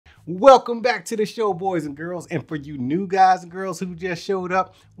Welcome back to the show, boys and girls. And for you new guys and girls who just showed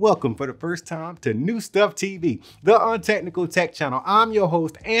up, welcome for the first time to New Stuff TV, the untechnical tech channel. I'm your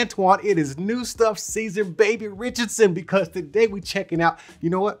host, Antoine. It is New Stuff season, baby Richardson, because today we checking out, you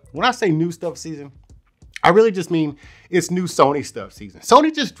know what? When I say New Stuff season, I really just mean it's new Sony stuff season.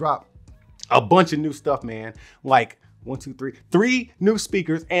 Sony just dropped a bunch of new stuff, man. Like three new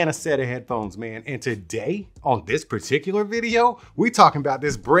speakers and a set of headphones, man. And today on this particular video, we talking about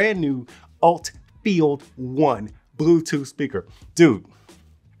this brand new ULT Field 1 Bluetooth speaker. Dude,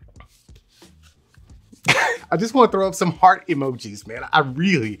 I just want to throw up some heart emojis, man. I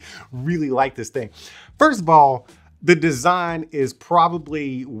really like this thing. First of all, the design is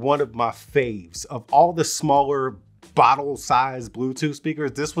probably one of my faves. Of all the smaller bottle-sized Bluetooth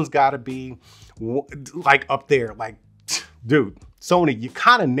speakers, this one's got to be like up there. Like, dude, Sony, you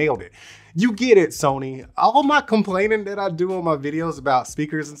kind of nailed it. You get it, Sony. All my complaining that I do on my videos about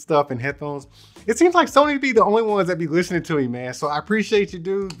speakers and stuff and headphones, it seems like Sony be the only ones that be listening to me, man. So I appreciate you,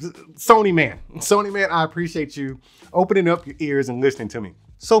 dude. Sony man, I appreciate you opening up your ears and listening to me.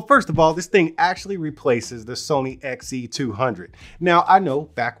 So first of all, this thing actually replaces the Sony XE200. Now, I know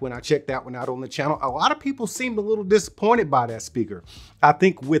back when I checked that one out on the channel, a lot of people seemed a little disappointed by that speaker. I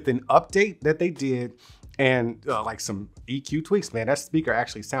think with an update that they did and like some EQ tweaks, man, that speaker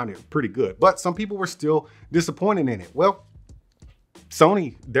actually sounded pretty good. But some people were still disappointed in it. Well,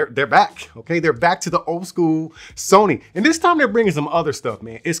 Sony, they're back, okay? They're back to the old school Sony. And this time they're bringing some other stuff,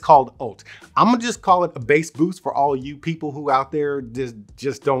 man. It's called ULT. I'm gonna just call it a bass boost for all you people who out there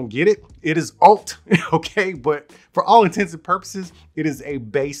just don't get it. It is ULT, okay? But for all intents and purposes, it is a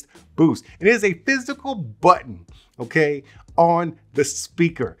bass boost. It is a physical button, okay, on the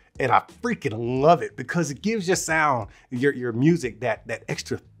speaker. And I freaking love it because it gives your sound, your music, that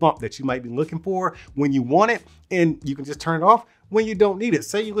extra thump that you might be looking for when you want it, and you can just turn it off when you don't need it.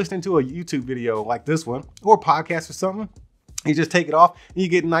 Say you're listening to a YouTube video like this one or a podcast or something. You just take it off and you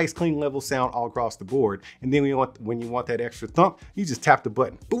get nice, clean, level sound all across the board. And then when you want that extra thump, you just tap the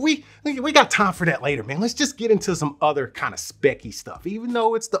button. But we got time for that later, man. Let's just get into some other kind of specky stuff. Even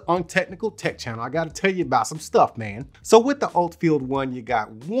though it's the untechnical tech channel, I got to tell you about some stuff, man. So with the ULT Field 1, you got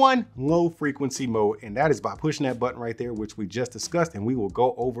one low frequency mode, and that is by pushing that button right there, which we just discussed, and we will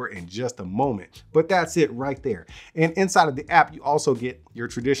go over in just a moment. But that's it right there. And inside of the app, you also get your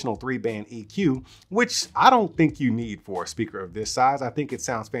traditional 3-band EQ, which I don't think you need for a speaker of this size. I think it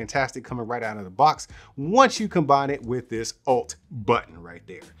sounds fantastic coming right out of the box once you combine it with this ULT button right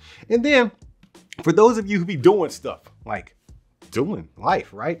there. And then for those of you who be doing stuff like doing life,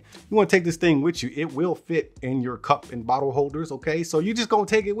 right? You want to take this thing with you. It will fit in your cup and bottle holders, okay? So you just gonna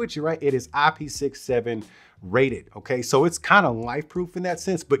take it with you, right? It is IP67 rated, okay? So it's kind of life proof in that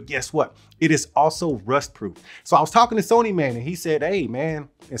sense, but guess what? It is also rust proof. So I was talking to Sony man and he said, hey man,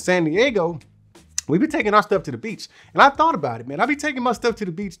 in San Diego, we be taking our stuff to the beach. And I thought about it, man. I be taking my stuff to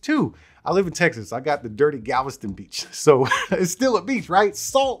the beach too. I live in Texas. I got the dirty Galveston beach. So it's still a beach, right?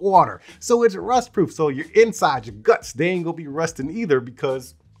 Salt water. So it's rust proof. So your inside, your guts, they ain't gonna be rusting either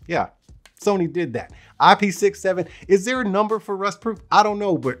because, yeah, Sony did that. IP67, is there a number for rust proof? I don't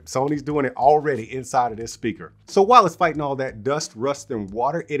know, but Sony's doing it already inside of this speaker. So while it's fighting all that dust, rust, and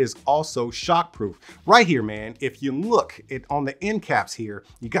water, it is also shock proof. Right here, man, if you look on the end caps here,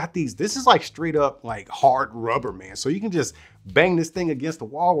 you got these, this is like straight up like hard rubber, man. So you can just bang this thing against the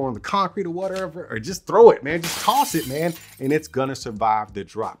wall or on the concrete or whatever, or just throw it, man. Just toss it, man, and it's gonna survive the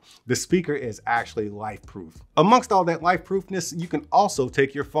drop. The speaker is actually life proof. Amongst all that life proofness, you can also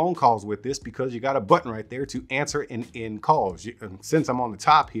take your phone calls with this because you got a button right there to answer and end calls. Since I'm on the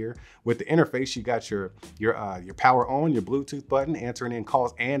top here with the interface, you got your power on, your Bluetooth button, answer and end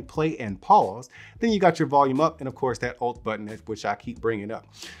calls, and play and pause. Then you got your volume up, and of course that ULT button, which I keep bringing up.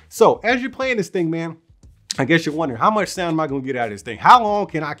 So as you're playing this thing, man, I guess you're wondering, how much sound am I gonna get out of this thing? How long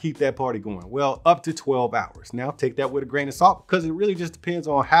can I keep that party going? Well, up to 12 hours. Now, take that with a grain of salt because it really just depends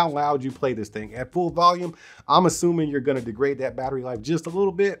on how loud you play this thing. At full volume, I'm assuming you're gonna degrade that battery life just a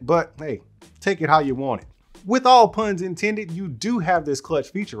little bit, but hey, take it how you want it. With all puns intended, you do have this clutch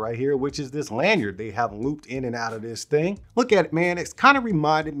feature right here, which is this lanyard they have looped in and out of this thing. Look at it, man. It's kind of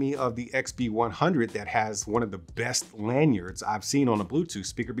reminded me of the XB100 that has one of the best lanyards I've seen on a Bluetooth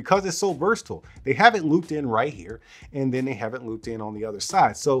speaker because it's so versatile. They have it looped in right here, and then they have it looped in on the other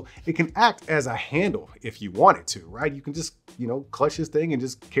side. So it can act as a handle if you want it to, right? You can just, clutch this thing and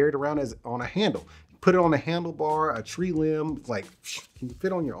just carry it around as on a handle. Put it on a handlebar, a tree limb, like, can you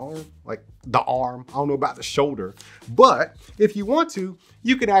fit on your arm? Like the arm, I don't know about the shoulder. But if you want to,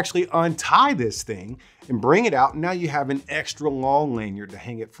 you could actually untie this thing and bring it out. Now you have an extra long lanyard to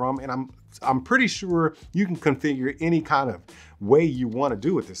hang it from. And I'm I'm pretty sure you can configure any kind of way you want to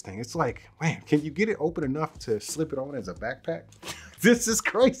do with this thing. It's like, man, can you get it open enough to slip it on as a backpack? This is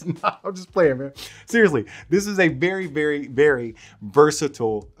crazy. No, I'm just playing, man. Seriously, this is a very, very, very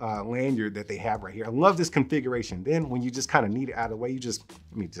versatile lanyard that they have right here. I love this configuration. Then when you just kind of need it out of the way,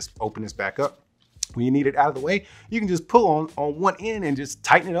 let me just open this back up. When you need it out of the way, you can just pull on one end and just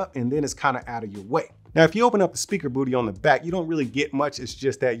tighten it up, and then it's kind of out of your way. Now, if you open up the speaker booty on the back, you don't really get much. It's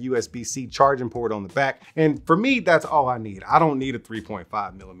just that USB-C charging port on the back. And for me, that's all I need. I don't need a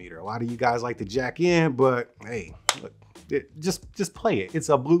 3.5 millimeter. A lot of you guys like to jack in, but hey, look, just play it. It's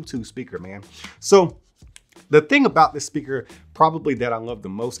a Bluetooth speaker, man. So the thing about this speaker, probably that I love the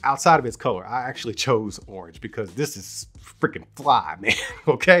most outside of its color, I actually chose orange because this is freaking fly, man,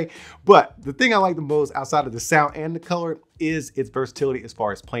 okay? But the thing I like the most outside of the sound and the color is its versatility as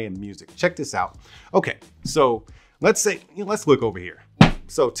far as playing music. Check this out. Okay, so let's look over here.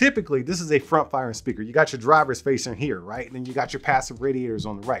 So typically this is a front firing speaker. You got your drivers facing here, right? And then you got your passive radiators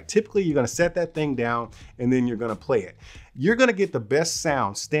on the right. Typically you're gonna set that thing down and then you're gonna play it. You're gonna get the best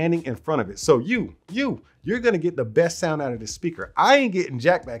sound standing in front of it. So you're gonna get the best sound out of this speaker. I ain't getting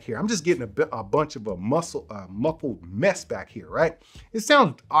jack back here. I'm just getting a bunch of a muffled mess back here, right? It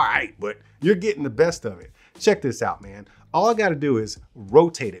sounds all right, but you're getting the best of it. Check this out, man. All I gotta do is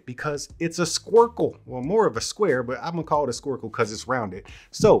rotate it because it's a squircle. Well, more of a square, but I'm gonna call it a squircle because it's rounded.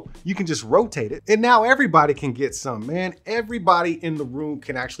 So you can just rotate it and now everybody can get some, man. Everybody in the room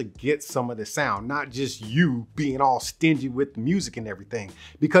can actually get some of the sound, not just you being all stingy with the music and everything,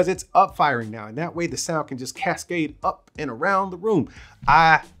 because it's up firing now. And that way the sound can just cascade up and around the room.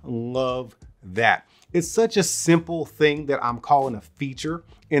 I love that. It's such a simple thing that I'm calling a feature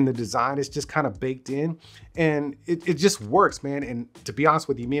in the design. It's just kind of baked in and it just works, man. And to be honest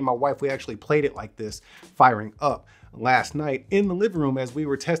with you, me and my wife, we actually played it like this, firing up last night in the living room as we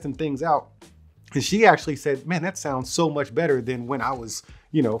were testing things out. And she actually said, man, that sounds so much better than when I was,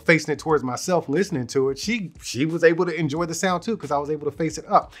 you know, facing it towards myself, listening to it. She was able to enjoy the sound too, because I was able to face it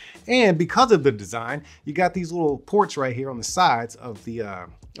up. And because of the design, you got these little ports right here on the sides of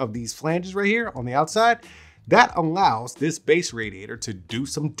these flanges right here on the outside. That allows this base radiator to do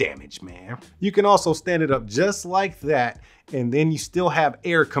some damage, man. You can also stand it up just like that, and then you still have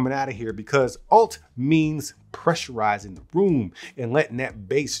air coming out of here because ULT means pressurizing the room and letting that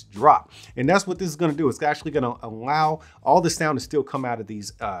bass drop. And that's what this is gonna do. It's actually gonna allow all the sound to still come out of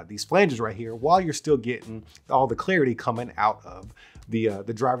these flanges right here while you're still getting all the clarity coming out of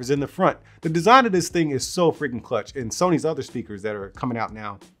the drivers in the front. The design of this thing is so freaking clutch, and Sony's other speakers that are coming out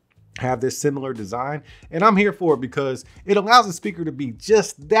now have this similar design, and I'm here for it because it allows the speaker to be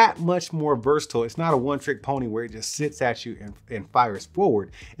just that much more versatile. It's not a one-trick pony where it just sits at you and fires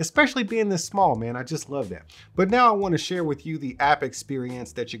forward, especially being this small, man. I just love that. But now I want to share with you the app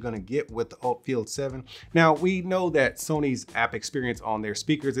experience that you're going to get with the ULT Field 7. Now, we know that Sony's app experience on their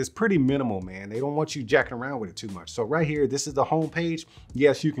speakers is pretty minimal, man. They don't want you jacking around with it too much. So right here, this is the home page.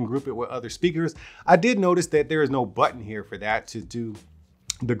 Yes, you can group it with other speakers. I did notice that there is no button here for that to do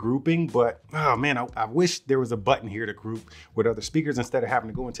the grouping, but oh man, I wish there was a button here to group with other speakers instead of having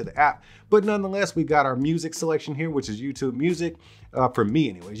to go into the app. But nonetheless, we got our music selection here, which is YouTube music. For me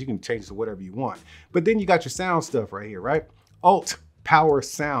anyways, you can change it to whatever you want. But then you got your sound stuff right here, right? ULT Power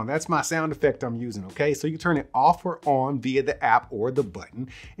Sound. That's my sound effect I'm using, okay? So you turn it off or on via the app or the button.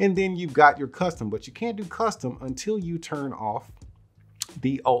 And then you've got your custom, but you can't do custom until you turn off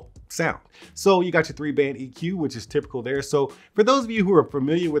the ULT sound. So you got your 3-band EQ, which is typical there. So for those of you who are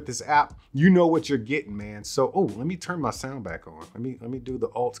familiar with this app, you know what you're getting, man. So, oh, let me turn my sound back on. Let me do the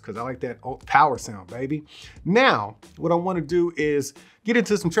ULT because I like that ULT power sound, baby. Now, what I want to do is get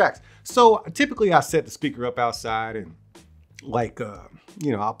into some tracks. So typically I set the speaker up outside and like,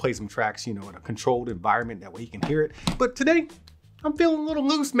 you know, I'll play some tracks, you know, in a controlled environment. That way you can hear it. But today, I'm feeling a little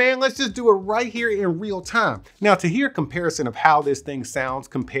loose, man. Let's just do it right here in real time. Now, to hear a comparison of how this thing sounds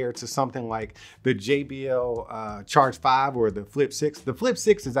compared to something like the JBL Charge 5 or the Flip 6. The Flip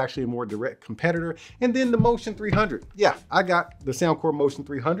 6 is actually a more direct competitor. And then the Motion 300. Yeah, I got the Soundcore Motion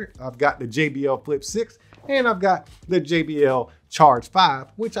 300. I've got the JBL Flip 6. And I've got the JBL Charge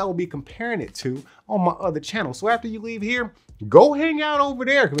 5, which I will be comparing it to on my other channel. So after you leave here, go hang out over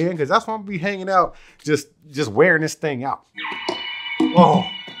there, man, because that's where I'm gonna be hanging out, just wearing this thing out. Oh.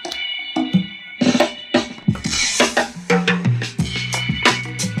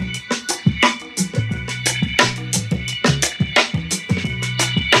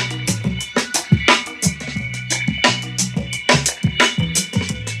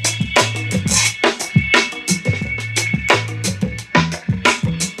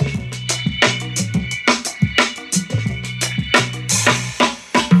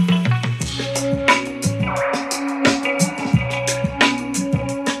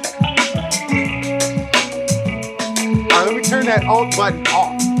 that alt button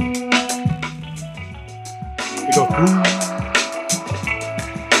off, it goes boom.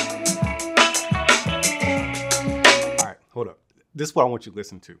 All right, hold up. This is what I want you to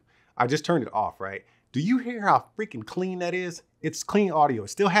listen to. I just turned it off, right? Do you hear how freaking clean that is? It's clean audio. It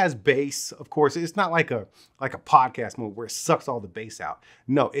still has bass, of course. It's not like a podcast mode where it sucks all the bass out.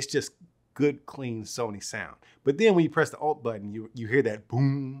 No, it's just good, clean Sony sound. But then when you press the alt button, you hear that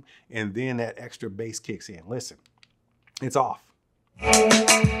boom, and then that extra bass kicks in. Listen, it's off. I'll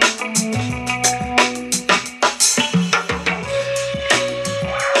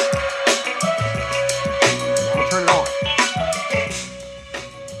turn it on.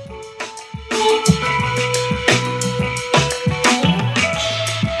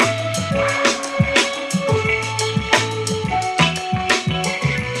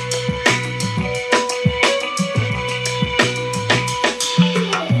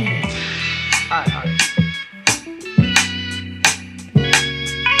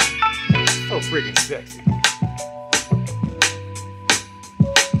 Freaking sexy.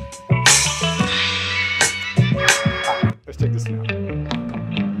 Right, let's check this out.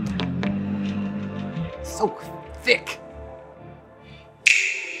 So thick.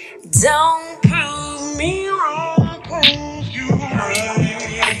 Don't prove me wrong, prove you right.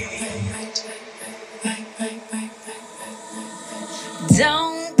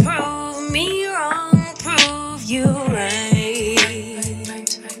 Don't prove me wrong, prove you right.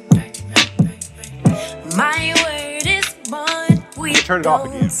 My word is bond, we turn it off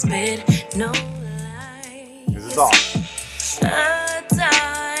again. Spit no lies. This is off. A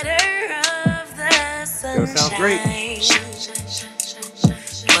daughter of the sunshine. Still sounds great.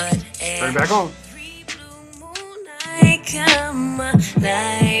 Turn it back on. Every blue moon I come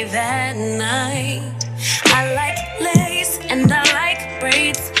alive at night. I like lace and I like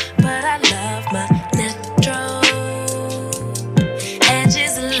braids, but I love my natural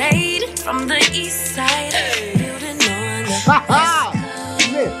edges laid from the east side, building on the west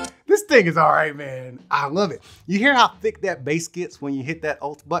coast. Man, this thing is all right, man. I love it. You hear how thick that bass gets when you hit that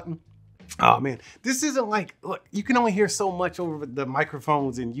alt button? Oh man, this isn't like, look, you can only hear so much over the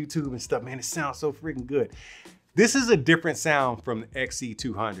microphones and YouTube and stuff, man. It sounds so freaking good. This is a different sound from the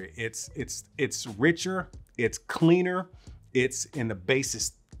XE200. It's richer, it's cleaner, and the bass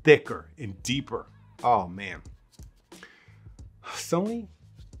is thicker and deeper. Oh man. Sony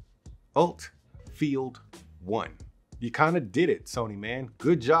ULT Field 1. You kind of did it, Sony, man.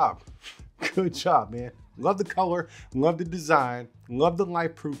 Good job. Good job, man. Love the color, love the design, love the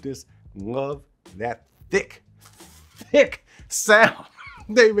light-proofness, love that thick sound.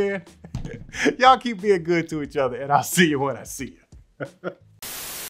 Hey, man, y'all keep being good to each other, and I'll see you when I see you.